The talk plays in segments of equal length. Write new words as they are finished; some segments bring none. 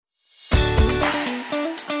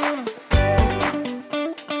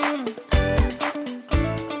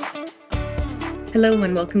Hello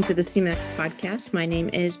and welcome to the Semex podcast. My name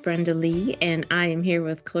is Brenda Lee and I am here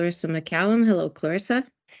with Clarissa McCallum. Hello, Clarissa.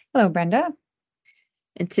 Hello, Brenda.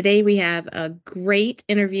 And today we have a great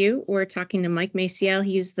interview. We're talking to Mike Maciel.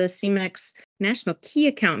 He's the Semex National Key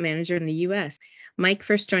Account Manager in the U.S. Mike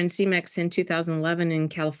first joined Semex in 2011 in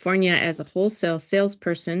California as a wholesale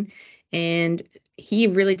salesperson, and he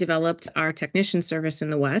really developed our technician service in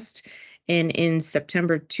the West. And in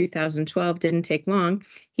September 2012, didn't take long,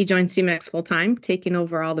 he joined Semex full-time, taking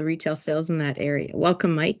over all the retail sales in that area.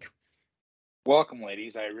 Welcome, Mike. Welcome,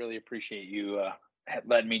 ladies. I really appreciate you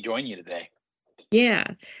letting me join you today. Yeah.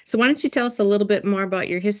 So why don't you tell us a little bit more about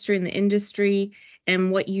your history in the industry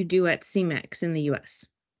and what you do at Semex in the U.S.?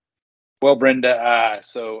 Well, Brenda,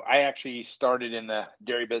 so I actually started in the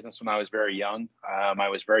dairy business when I was very young. I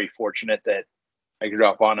was very fortunate that I grew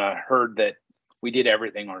up on a herd that we did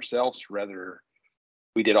everything ourselves. Rather,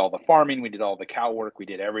 we did all the farming, we did all the cow work, we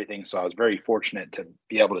did everything. So I was very fortunate to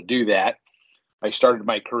be able to do that. I started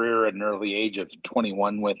my career at an early age of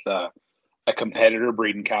 21 with a competitor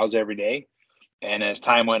breeding cows every day. And as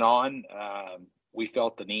time went on, we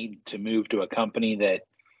felt the need to move to a company that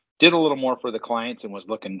did a little more for the clients and was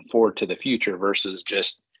looking forward to the future versus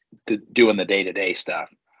just doing the day-to-day stuff.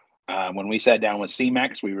 When we sat down with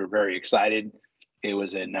Semex, we were very excited. It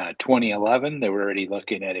was in 2011. They were already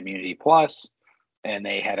looking at Immunity Plus, and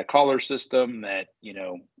they had a collar system that,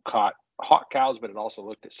 caught hot cows, but it also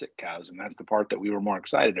looked at sick cows. And that's the part that we were more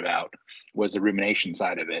excited about, was the rumination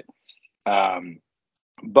side of it.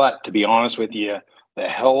 But to be honest with you, the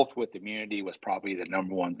health with immunity was probably the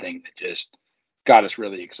number one thing that just got us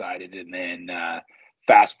really excited. And then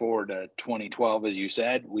fast forward to 2012, as you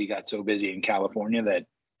said, we got so busy in California that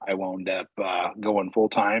I wound up going full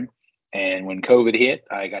time. And when COVID hit,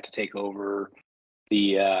 I got to take over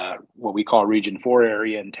the what we call Region 4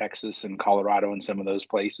 area in Texas and Colorado and some of those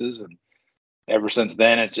places. And ever since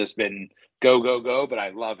then, it's just been go, go, go, but I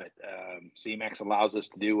love it. Semex allows us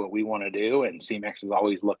to do what we want to do, and Semex is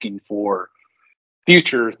always looking for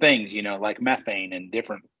future things, like methane and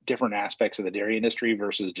different aspects of the dairy industry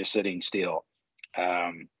versus just sitting still.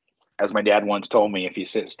 As my dad once told me, if you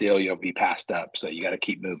sit still, you'll be passed up. So you got to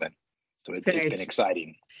keep moving. So it's been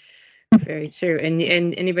exciting. Very true. And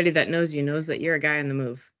anybody that knows you knows that you're a guy on the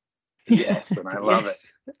move. Yes, and I love it.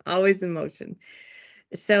 Always in motion.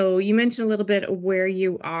 So you mentioned a little bit of where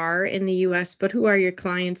you are in the U.S., but who are your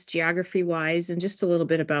clients geography-wise, and just a little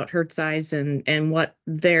bit about herd size and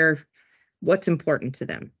what's important to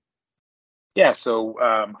them. Yeah, so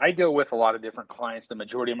I deal with a lot of different clients. The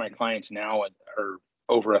majority of my clients now are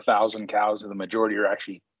over 1,000 cows, and the majority are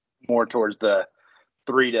actually more towards the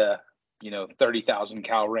 3 to 30,000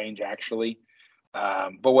 cow range, actually.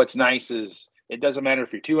 But what's nice is it doesn't matter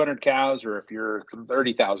if you're 200 cows or if you're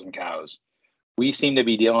 30,000 cows. We seem to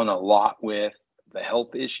be dealing a lot with the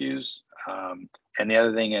health issues. And the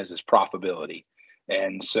other thing is profitability.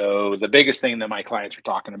 And so the biggest thing that my clients are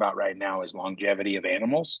talking about right now is longevity of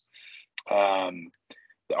animals.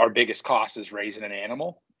 Our biggest cost is raising an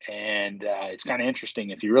animal. And it's kind of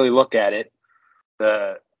interesting. If you really look at it,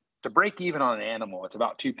 to break even on an animal, it's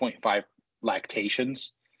about 2.5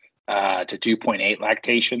 lactations to 2.8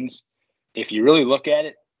 lactations. If you really look at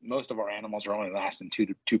it, most of our animals are only lasting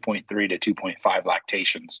 2.3 to 2.5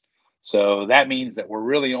 lactations. So that means that we're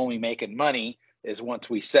really only making money is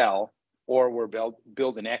once we sell or we're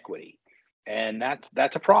building equity. And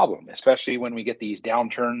that's a problem, especially when we get these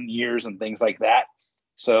downturn years and things like that.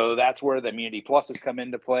 So that's where the Immunity Pluses come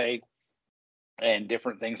into play and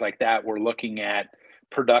different things like that. We're looking at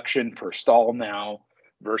production per stall now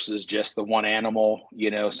versus just the one animal,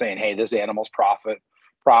 saying, hey, this animal's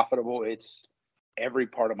profitable. It's every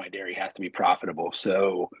part of my dairy has to be profitable.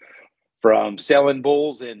 So from selling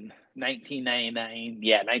bulls in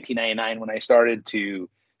 1999 when I started to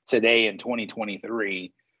today in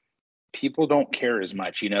 2023, people don't care as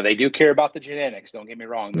much. They do care about the genetics. Don't get me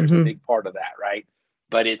wrong. There's a big part of that, right?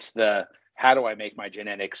 But it's how do I make my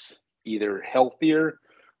genetics either healthier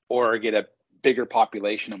or get a bigger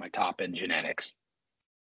population of my top end genetics?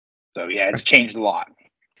 So yeah, it's changed a lot.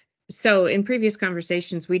 So in previous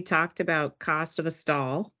conversations, we talked about cost of a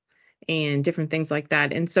stall and different things like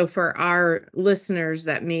that. And so for our listeners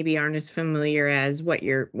that maybe aren't as familiar as what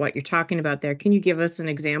you're talking about there, can you give us an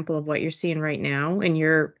example of what you're seeing right now in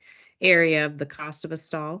your area of the cost of a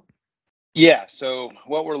stall? Yeah. So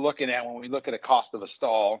what we're looking at when we look at a cost of a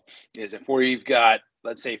stall is if we've got,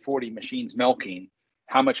 let's say, 40 machines milking,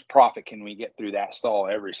 how much profit can we get through that stall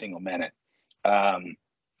every single minute?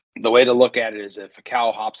 The way to look at it is if a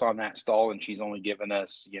cow hops on that stall and she's only giving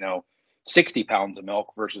us, 60 pounds of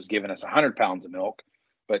milk versus giving us 100 pounds of milk,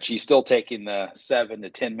 but she's still taking the 7 to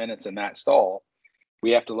 10 minutes in that stall.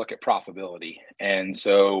 we have to look at profitability. And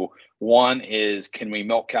so one is, can we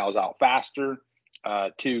milk cows out faster?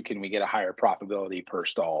 Two, can we get a higher profitability per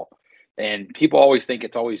stall? And people always think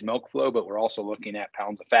it's always milk flow, but we're also looking at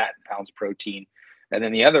pounds of fat and pounds of protein. And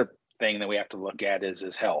then the other thing that we have to look at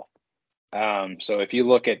is health. So if you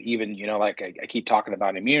look at even, like I keep talking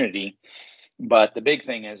about immunity, but the big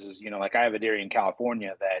thing is, like I have a dairy in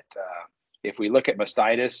California that if we look at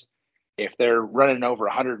mastitis, if they're running over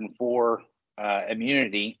 104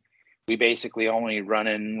 immunity, we basically only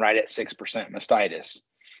running right at 6% mastitis.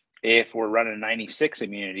 If we're running a 96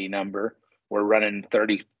 immunity number, we're running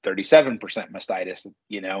 37% mastitis.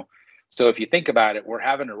 So if you think about it, we're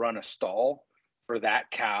having to run a stall for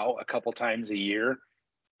that cow a couple times a year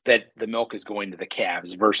that the milk is going to the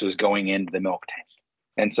calves versus going into the milk tank.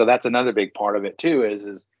 And so that's another big part of it too,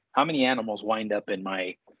 is how many animals wind up in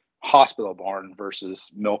my hospital barn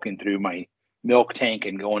versus milking through my milk tank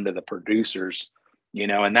and going to the producers,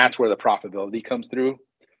 and that's where the profitability comes through.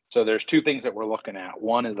 So there's two things that we're looking at.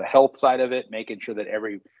 One is the health side of it, making sure that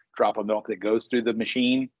every drop of milk that goes through the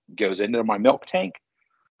machine goes into my milk tank,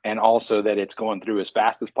 and also that it's going through as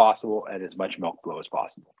fast as possible and as much milk flow as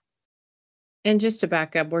possible. And just to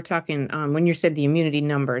back up, we're talking when you said the immunity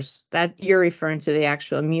numbers, that you're referring to the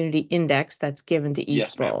actual immunity index that's given to each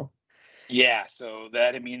Yes, ma'am. bull. Yeah, so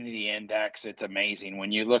that immunity index, it's amazing.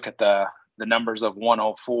 When you look at the numbers of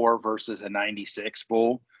 104 versus a 96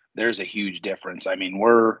 bull, there's a huge difference. I mean,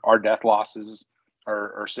 our death losses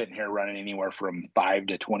are sitting here running anywhere from 5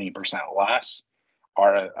 to 20% less.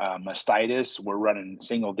 Our mastitis, we're running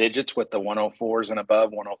single digits with the 104s and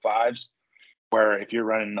above, 105s. Where if you're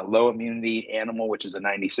running a low immunity animal, which is a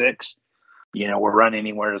 96, we're running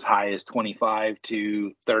anywhere as high as 25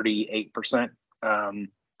 to 38%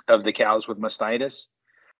 of the cows with mastitis.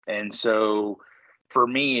 And so for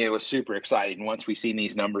me, it was super exciting once we seen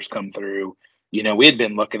these numbers come through. We had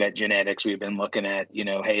been looking at genetics. We've been looking at,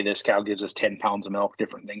 hey, this cow gives us 10 pounds of milk,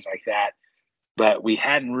 different things like that. But we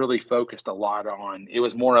hadn't really focused a lot on, it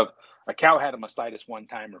was more of a cow had a mastitis one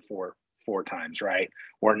time or four times, right?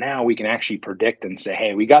 Where now we can actually predict and say,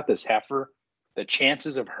 hey, we got this heifer. The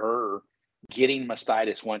chances of her getting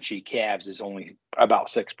mastitis once she calves is only about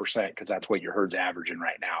 6%, because that's what your herd's averaging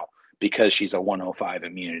right now, because she's a 105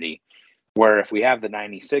 immunity. Where if we have the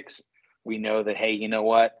 96, we know that, hey, you know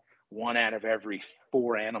what? One out of every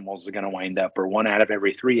 4 animals is going to wind up, or one out of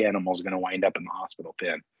every 3 animals is going to wind up in the hospital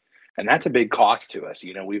pen. And that's a big cost to us.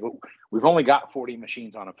 We've only got 40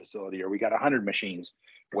 machines on a facility, or we got 100 machines.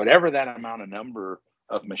 Whatever that amount of number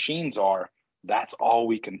of machines are, that's all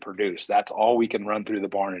we can produce. That's all we can run through the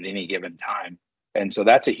barn at any given time. And so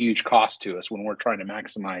that's a huge cost to us when we're trying to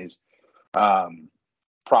maximize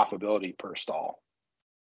profitability per stall.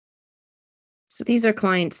 So these are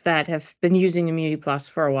clients that have been using Immunity Plus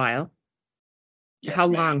for a while. Yes, How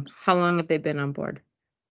ma'am. long? How long have they been on board?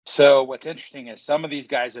 So what's interesting is some of these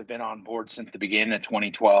guys have been on board since the beginning of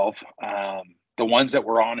 2012. The ones that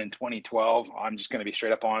were on in 2012, I'm just going to be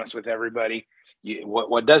straight up honest with everybody.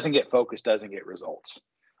 What doesn't get focused doesn't get results.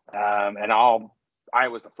 And I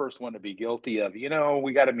was the first one to be guilty of,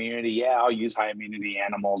 we got immunity. Yeah, I'll use high immunity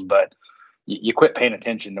animals, but you quit paying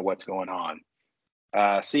attention to what's going on.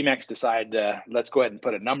 Semex decided, let's go ahead and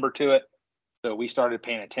put a number to it. So we started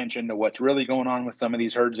paying attention to what's really going on with some of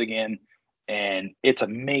these herds again. And it's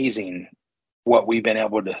amazing what we've been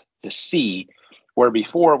able to see, where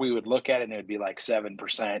before we would look at it and it would be like 7%,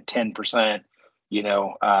 10%,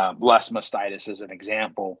 less mastitis as an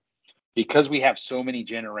example. Because we have so many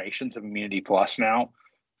generations of Immunity Plus now,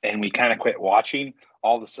 and we kind of quit watching,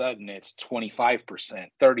 all of a sudden it's 25%,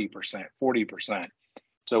 30%, 40%.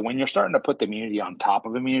 So when you're starting to put the immunity on top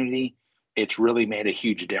of immunity, it's really made a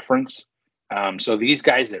huge difference. So these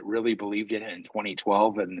guys that really believed in it in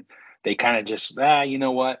 2012, and they kind of just, you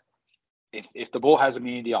know what? If the bull has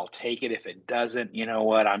immunity, I'll take it. If it doesn't, you know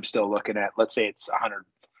what? I'm still looking at, let's say it's 100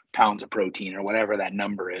 pounds of protein or whatever that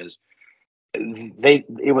number is.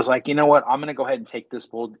 It was like, you know what? I'm going to go ahead and take this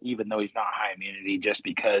bull, even though he's not high immunity, just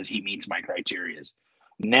because he meets my criterias.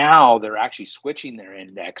 Now they're actually switching their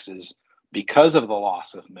indexes because of the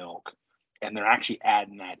loss of milk, and they're actually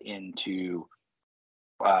adding that into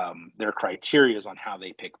their criterias on how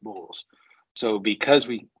they pick bulls. So because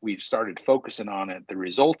we've started focusing on it, the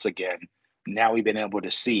results again, now we've been able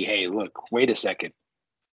to see, hey, look, wait a second.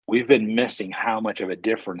 We've been missing how much of a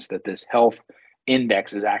difference that this health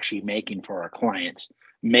index is actually making for our clients,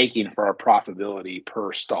 making for our profitability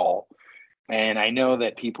per stall. And I know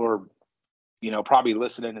that people are, probably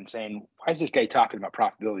listening and saying, why is this guy talking about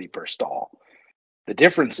profitability per stall? The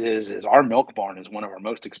difference is our milk barn is one of our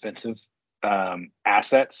most expensive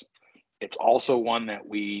assets. It's also one that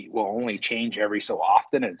we will only change every so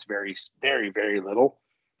often. And it's very, very, very little.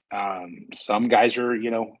 Some guys are,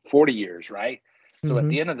 40 years, right? So at Mm-hmm.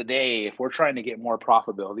 the end of the day, if we're trying to get more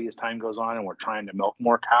profitability as time goes on and we're trying to milk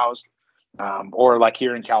more cows, or like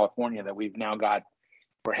here in California that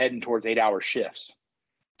we're heading towards 8-hour shifts.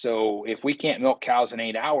 So if we can't milk cows in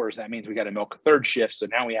 8 hours, that means we got to milk a third shift. So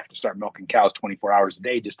now we have to start milking cows 24 hours a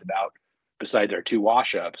day, just about, besides our 2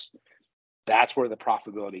 wash ups. That's where the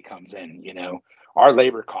profitability comes in. Our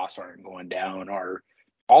labor costs aren't going down.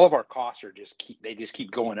 All of our costs are just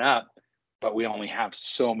keep going up, but we only have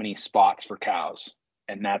so many spots for cows,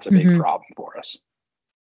 and that's a big Mm-hmm. problem for us.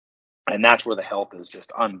 And that's where the health is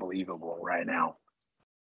just unbelievable right now.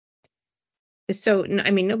 So,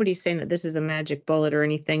 I mean, nobody's saying that this is a magic bullet or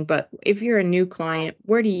anything, but if you're a new client,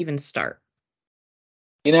 where do you even start?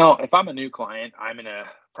 If I'm a new client, I'm gonna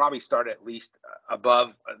probably start at least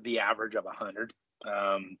above the average of 100.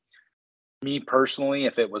 Me personally,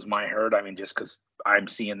 if it was my herd, I mean, just because I'm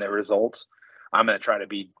seeing the results, I'm gonna try to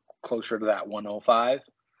be closer to that 105.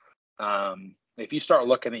 If you start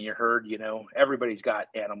looking at your herd, everybody's got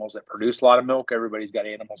animals that produce a lot of milk. Everybody's got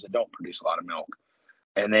animals that don't produce a lot of milk.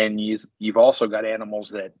 And then you've also got animals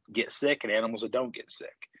that get sick and animals that don't get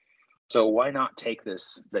sick. So why not take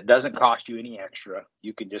this that doesn't cost you any extra?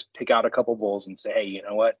 You can just pick out a couple bulls and say, hey, you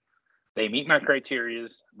know what? They meet my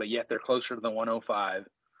criterias, but yet they're closer to the 105.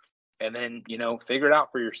 And then, figure it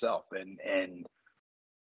out for yourself. And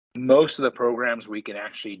most of the programs we can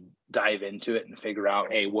actually dive into it and figure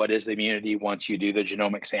out, hey, what is the immunity once you do the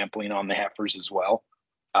genomic sampling on the heifers as well.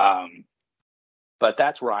 But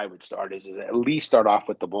that's where I would start is at least start off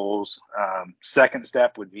with the bulls. Second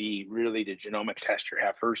step would be really to genomic test your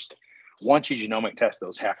heifers. Once you genomic test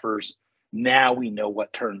those heifers, now we know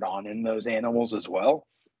what turned on in those animals as well.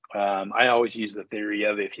 I always use the theory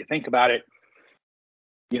of, if you think about it,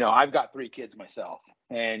 I've got 3 kids myself,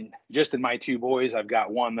 and just in my 2 boys, I've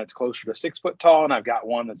got one that's closer to 6 foot tall, and I've got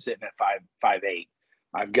one that's sitting at 5'8".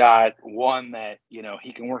 I've got one that,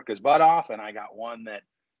 he can work his butt off, and I got one that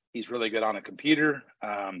he's really good on a computer.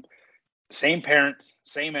 Same parents,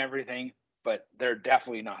 same everything, but they're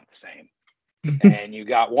definitely not the same. And you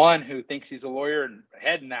got one who thinks he's a lawyer and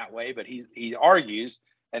heading that way, but he argues,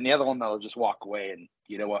 and the other one that'll just walk away and,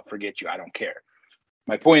 you know what, forget you, I don't care.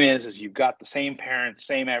 My point is you've got the same parents,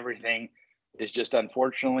 same everything. It's just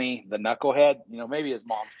unfortunately the knucklehead, maybe his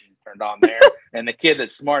mom's genes turned on there, and the kid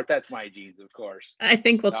that's smart, that's my genes, of course. I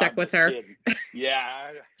think we'll No, check I'm with just her. kidding.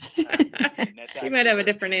 Yeah, I'm just kidding. That's She might actually have a her.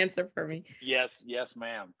 different answer for me. Yes,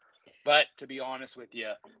 ma'am. But to be honest with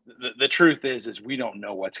you, the truth is we don't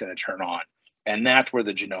know what's going to turn on. And that's where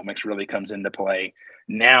the genomics really comes into play.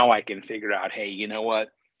 Now I can figure out, hey, you know what?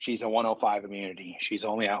 She's a 105 immunity. She's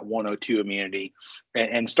only at 102 immunity,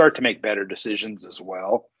 and start to make better decisions as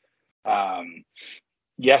well.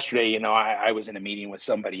 Yesterday, I was in a meeting with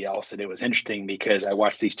somebody else, and it was interesting because I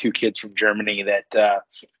watched these 2 kids from Germany that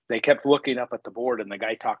they kept looking up at the board, and the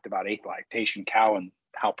guy talked about 8th lactation cow and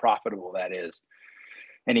how profitable that is.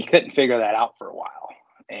 And he couldn't figure that out for a while.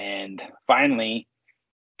 And finally,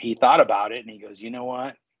 he thought about it and he goes, you know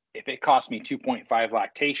what? If it costs me 2.5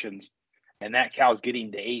 lactations and that cow's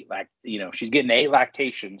getting to 8, she's getting to 8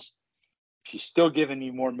 lactations, she's still giving me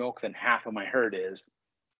more milk than half of my herd is.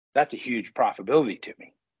 That's a huge profitability to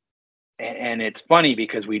me. And it's funny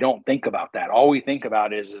because we don't think about that. All we think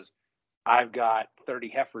about is I've got 30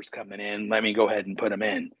 heifers coming in. Let me go ahead and put them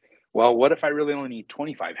in. Well, what if I really only need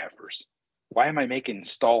 25 heifers? Why am I making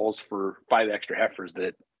stalls for 5 extra heifers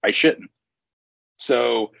that I shouldn't?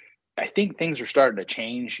 So I think things are starting to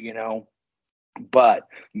change, but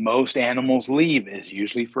most animals leave is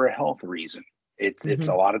usually for a health reason. It's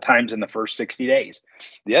a lot of times in the first 60 days.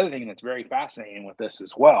 The other thing that's very fascinating with this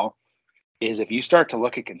as well is if you start to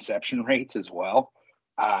look at conception rates as well,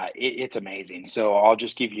 it's amazing. So I'll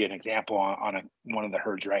just give you an example on one of the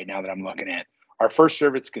herds right now that I'm looking at. Our first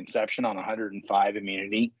cervix conception on 105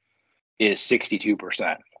 immunity is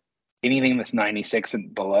 62%. Anything that's 96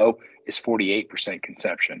 and below is 48%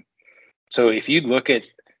 conception. So if you look at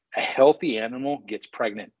a healthy animal gets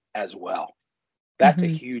pregnant as well, that's a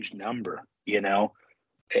huge number.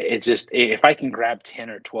 It's just, if I can grab 10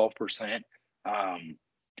 or 12%,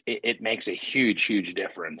 it makes a huge, huge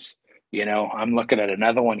difference. I'm looking at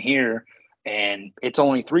another one here and it's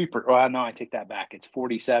only 3%. Well, no, I take that back. It's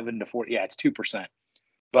 47 to 40. Yeah, it's 2%,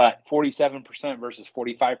 but 47% versus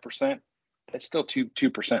 45%, that's still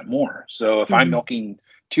 2% more. So if I'm milking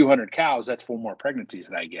 200 cows, that's 4 more pregnancies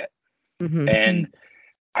that I get. And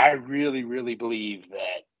I really, really believe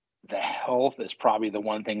that the health is probably the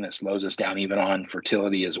one thing that slows us down even on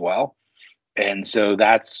fertility as well. And so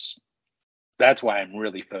that's that's why I'm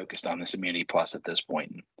really focused on this Immunity Plus at this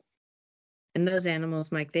point. And those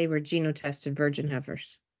animals, Mike, they were genotested virgin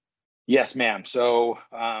heifers. Yes, ma'am. So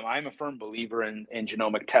I'm a firm believer in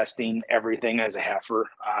genomic testing everything as a heifer.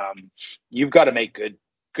 You've got to make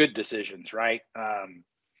good decisions, right?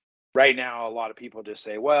 Right now, a lot of people just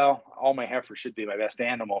say, "Well, all my heifers should be my best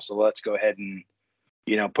animal, so let's go ahead and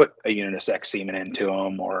put a unisex semen into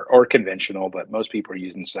them or conventional." But most people are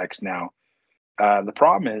using sex now. The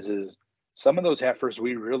problem is some of those heifers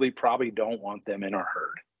we really probably don't want them in our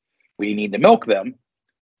herd. We need to milk them,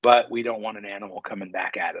 but we don't want an animal coming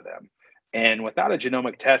back out of them. And without a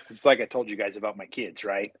genomic test, it's like I told you guys about my kids,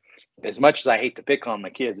 right? As much as I hate to pick on my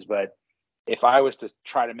kids, but if I was to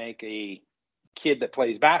try to make a kid that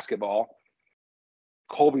plays basketball,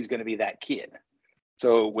 Colby's going to be that kid.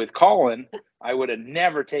 So with Colin, I would have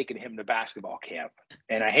never taken him to basketball camp.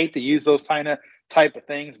 And I hate to use those type of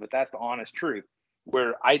things, but that's the honest truth.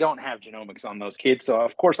 Where I don't have genomics on those kids, so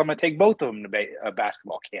of course I'm going to take both of them to a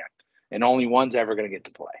basketball camp, and only one's ever going to get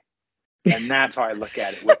to play. And that's how I look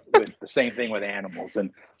at it with the same thing with animals.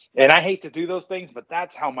 And I hate to do those things, but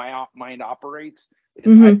that's how my mind operates.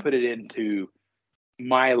 Is I put it into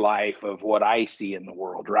my life of what I see in the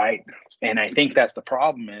world, right? And I think that's the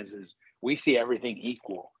problem is we see everything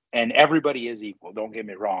equal, and everybody is equal. Don't get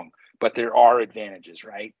me wrong, but there are advantages,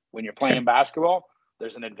 right? When you're playing basketball,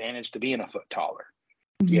 there's an advantage to being a foot taller.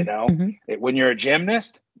 When you're a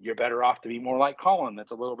gymnast, you're better off to be more like Colin,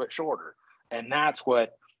 that's a little bit shorter. And that's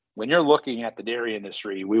what, when you're looking at the dairy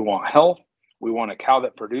industry, we want health, we want a cow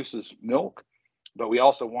that produces milk, but we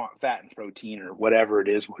also want fat and protein or whatever it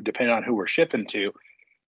is, depending on who we're shipping to.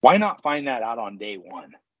 Why not find that out on day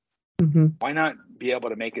one? Why not be able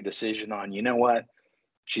to make a decision on, you know what,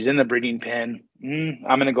 she's in the breeding pen.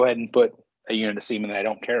 I'm going to go ahead and put a unit of semen that I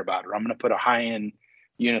don't care about, or I'm going to put a high-end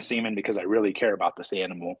unit of semen because I really care about this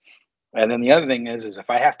animal. And then the other thing is if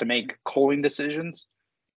I have to make culling decisions,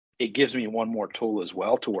 it gives me one more tool as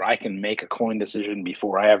well to where I can make a culling decision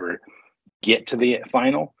before I ever get to the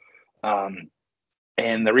final.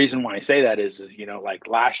 And the reason why I say that is, like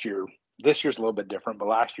last year, this year's a little bit different, but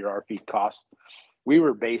last year our feed costs, we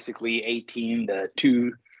were basically $18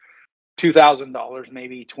 to $2,000,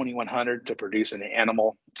 maybe $2,100 to produce an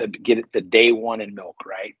animal to get it to day one in milk,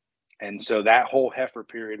 right? And so that whole heifer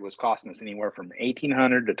period was costing us anywhere from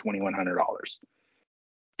 $1,800 to $2,100.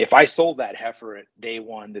 If I sold that heifer at day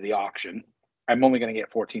one to the auction, I'm only going to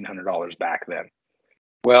get $1,400 back then.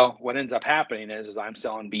 Well, what ends up happening is I'm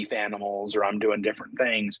selling beef animals or I'm doing different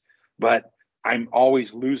things, but I'm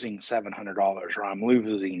always losing $700 or I'm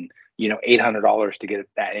losing, $800 to get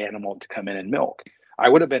that animal to come in and milk. I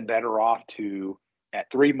would have been better off to, at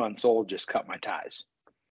 3 months old, just cut my ties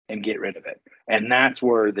and get rid of it. And that's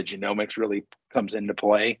where the genomics really comes into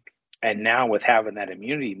play. And now with having that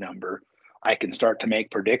immunity number, I can start to make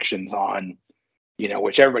predictions on,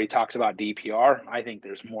 which everybody talks about DPR. I think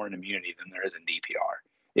there's more in immunity than there is in DPR.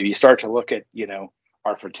 If you start to look at,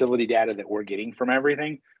 our fertility data that we're getting from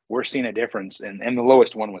everything, we're seeing a difference. And the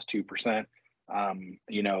lowest one was 2%.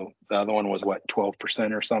 The other one was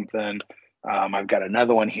 12% or something. I've got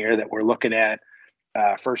another one here that we're looking at.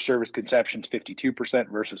 First service conceptions 52%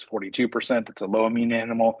 versus 42%. That's a low immune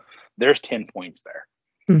animal. There's 10 points there.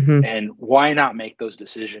 And why not make those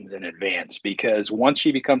decisions in advance? Because once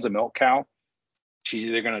she becomes a milk cow, she's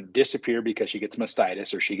either going to disappear because she gets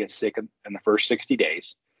mastitis or she gets sick in the first 60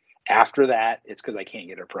 days. After that, it's because I can't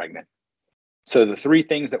get her pregnant. So the three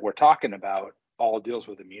things that we're talking about all deals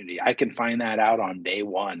with immunity. I can find that out on day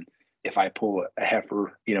one if I pull a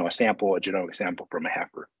heifer, a genomic sample from a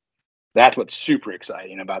heifer. That's what's super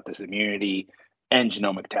exciting about this immunity and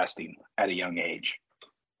genomic testing at a young age.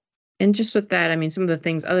 And just with that, I mean, some of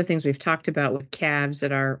the other things we've talked about with calves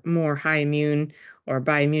that are more high immune or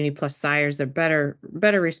by Immunity Plus sires, they're better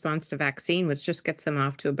response to vaccine, which just gets them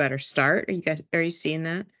off to a better start. Are you seeing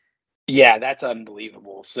that? Yeah, that's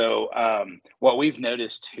unbelievable. So what we've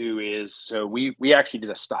noticed too is, so we actually did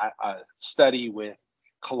a study with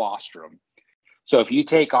colostrum. So if you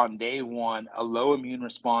take on day one a low immune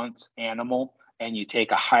response animal and you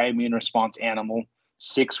take a high immune response animal,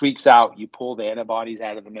 6 weeks out, you pull the antibodies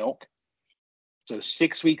out of the milk. So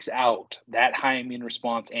 6 weeks out, that high immune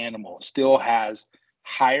response animal still has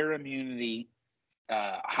higher immunity,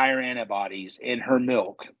 higher antibodies in her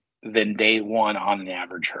milk than day one on an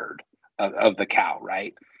average herd of the cow,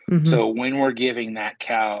 right? So when we're giving that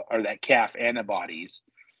cow or that calf antibodies,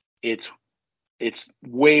 it's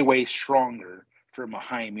way, way stronger from a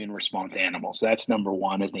high immune response animal. So that's number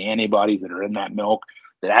one, is the antibodies that are in that milk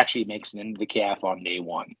that actually makes it into the calf on day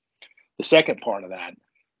one. The second part of that,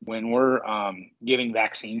 when we're giving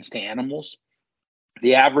vaccines to animals,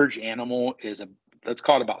 The average animal is let's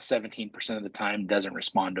call it about 17% of the time doesn't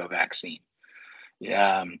respond to a vaccine.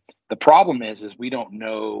 The problem is we don't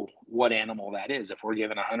know what animal that is. If we're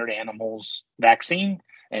giving 100 animals vaccine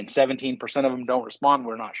and 17% of them don't respond,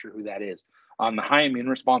 we're not sure who that is. On the high immune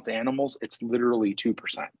response animals, it's literally 2%,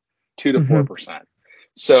 2 to Mm-hmm. 4%.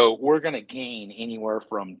 So we're going to gain anywhere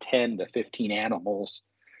from 10 to 15 animals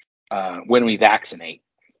when we vaccinate.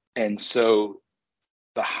 And so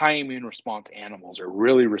the high immune response animals are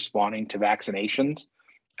really responding to vaccinations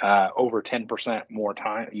over 10% more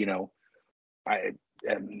time. It'd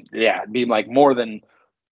be like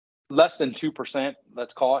less than 2%,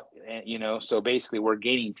 let's call it. And, so basically we're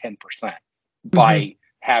gaining 10% by Mm-hmm.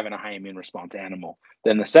 having a high immune response animal.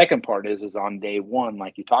 Then the second part is on day one,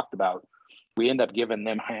 like you talked about, we end up giving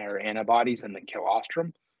them higher antibodies in the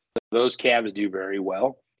colostrum. Those calves do very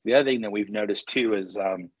well. The other thing that we've noticed too is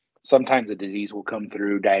sometimes the disease will come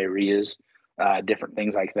through diarrheas, different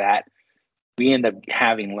things like that. We end up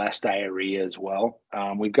having less diarrhea as well.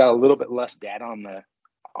 We've got a little bit less data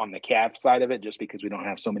on the calf side of it, just because we don't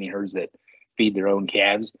have so many herds that feed their own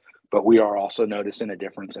calves. But we are also noticing a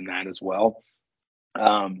difference in that as well.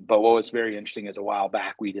 But what was very interesting is a while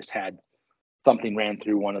back we just had something ran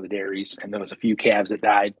through one of the dairies, and there was a few calves that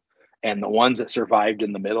died, and the ones that survived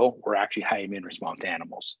in the middle were actually high immune response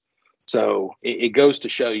animals. So it goes to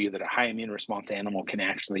show you that a high immune response animal can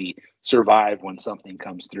actually survive when something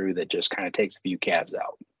comes through that just kind of takes a few calves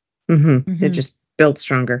out. Mm-hmm. They're just built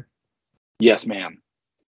stronger. Yes, ma'am.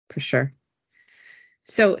 For sure.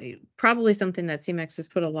 So probably something that Semex has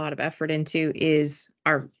put a lot of effort into is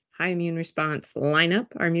our high immune response lineup,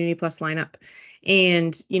 our Immunity Plus lineup.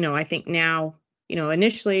 And, I think now,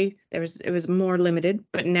 initially it was more limited,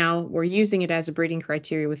 but now we're using it as a breeding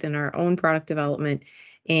criteria within our own product development.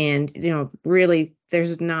 And, really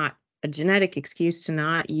there's not a genetic excuse to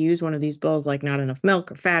not use one of these bulls, like not enough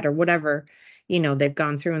milk or fat or whatever, they've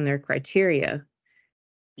gone through in their criteria.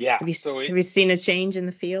 Yeah. Have you, So have you seen a change in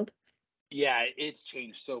the field? yeah, it's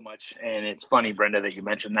changed so much, and it's funny, Brenda, that you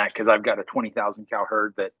mentioned that, because I've got a 20,000 cow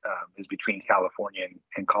herd that is between California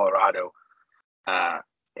and Colorado, uh,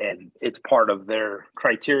 and it's part of their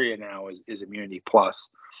criteria now is Immunity Plus.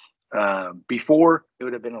 Before, it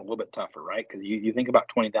would have been a little bit tougher, right? Because you think about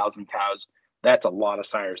 20,000 cows, that's a lot of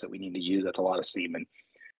sires that we need to use. That's a lot of semen.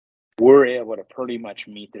 We're able to pretty much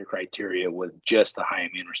meet their criteria with just the high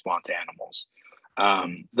immune response animals.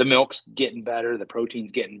 The milk's getting better, the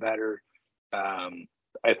protein's getting better.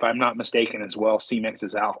 If I'm not mistaken as well, Semex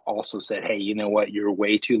has also said, hey, you know what, you're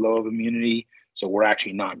way too low of immunity, so we're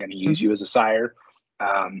actually not going to use you as a sire.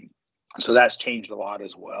 So that's changed a lot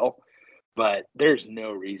as well. But there's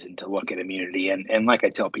no reason to look at immunity. And like I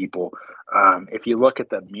tell people, if you look at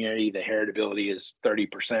the immunity, the heritability is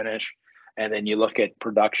 30%-ish. And then you look at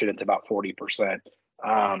production, it's about 40%.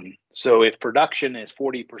 So if production is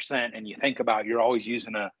 40%, and you think about you're always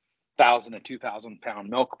using 1,000 to 2,000 pound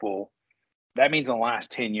milk bull, that means in the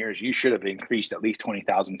last 10 years, you should have increased at least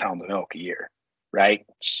 20,000 pounds of milk a year, right?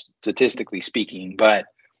 Statistically speaking, but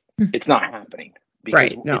it's not happening because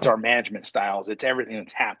Right. it's No. our management styles. It's everything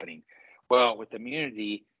that's happening. Well, with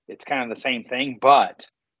immunity, it's kind of the same thing, but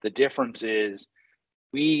the difference is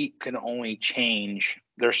we can only change.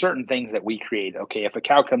 There are certain things that we create. Okay, if a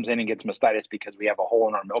cow comes in and gets mastitis because we have a hole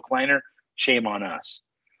in our milk liner, shame on us.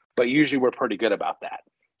 But usually we're pretty good about that.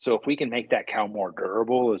 So if we can make that cow more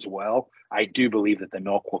durable as well, I do believe that the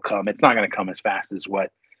milk will come. It's not going to come as fast as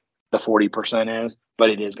what the 40% is, but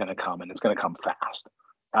it is going to come, and it's going to come fast.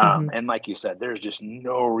 Hmm. And like you said, there's just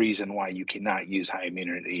no reason why you cannot use high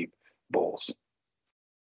immunity bulls.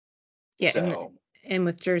 Yeah, So and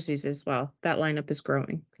with jerseys as well. That lineup is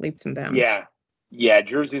growing leaps and bounds. yeah,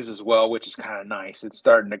 jerseys as well, which is kind of nice. It's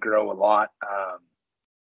starting to grow a lot.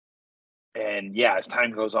 And yeah, as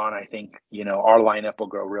time goes on, I think, our lineup will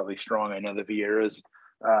grow really strong. I know the Vieiras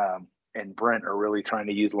and Brent are really trying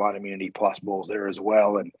to use a lot of Immunity Plus bulls there as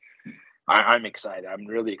well. And I'm excited. I'm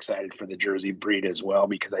really excited for the Jersey breed as well,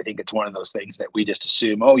 because I think it's one of those things that we just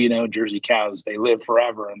assume, oh, Jersey cows, they live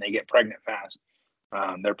forever and they get pregnant fast.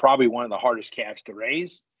 They're probably one of the hardest calves to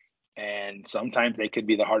raise. And sometimes they could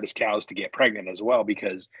be the hardest cows to get pregnant as well,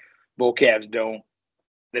 because bull calves don't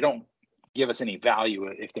give us any value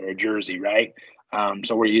if they're a Jersey, right?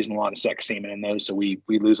 So we're using a lot of sex semen in those, so we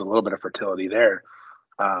lose a little bit of fertility there.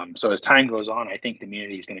 So as time goes on, I think the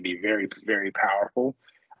immunity is going to be very, very powerful.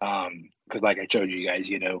 Because like I showed you guys,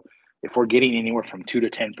 if we're getting anywhere from 2 to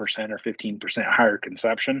 10% or 15% higher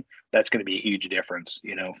conception, that's going to be a huge difference,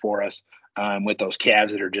 for us. With those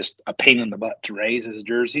calves that are just a pain in the butt to raise as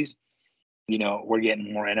jerseys, we're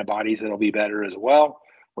getting more antibodies that'll be better as well.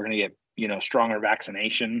 We're going to get, stronger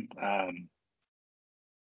vaccination.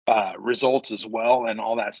 results as well, and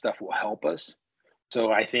all that stuff will help us.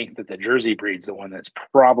 So I think that the Jersey breed's the one that's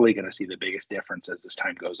probably going to see the biggest difference as this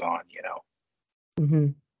time goes on. Hmm.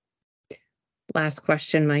 Last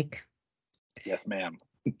question, Mike. Yes, ma'am.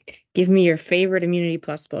 Give me your favorite Immunity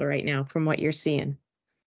Plus bull right now from what you're seeing,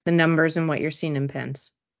 the numbers and what you're seeing in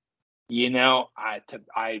pens.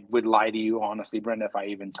 I would lie to you honestly, Brenda, if I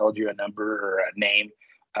even told you a number or a name,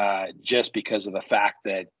 just because of the fact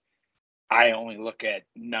that I only look at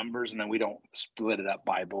numbers and then we don't split it up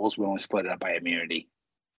by bulls. We only split it up by immunity.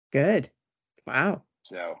 Good. Wow.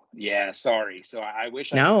 So yeah, sorry. So I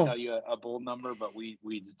wish I could No, tell you a bull number, but we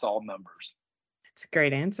it's all numbers. it's a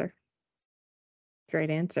great answer. Great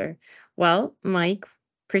answer. Well, Mike,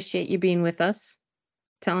 appreciate you being with us,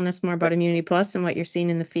 telling us more about Immunity Plus and what you're seeing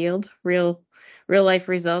in the field. Real life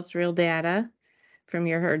results, real data from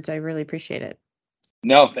your herds. I really appreciate it.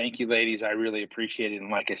 No, thank you, ladies. I really appreciate it. And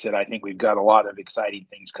like I said, I think we've got a lot of exciting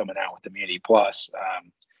things coming out with Immunity Plus.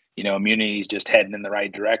 Immunity is just heading in the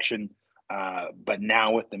right direction. But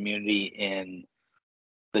now with Immunity in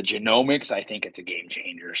the genomics, I think it's a game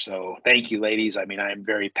changer. So thank you, ladies. I mean, I'm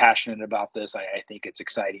very passionate about this. I think it's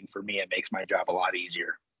exciting for me. It makes my job a lot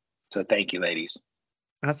easier. So thank you, ladies.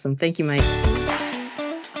 Awesome. Thank you, Mike.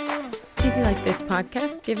 If you like this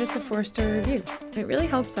podcast, give us a 4-star review. It really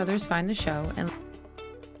helps others find the show and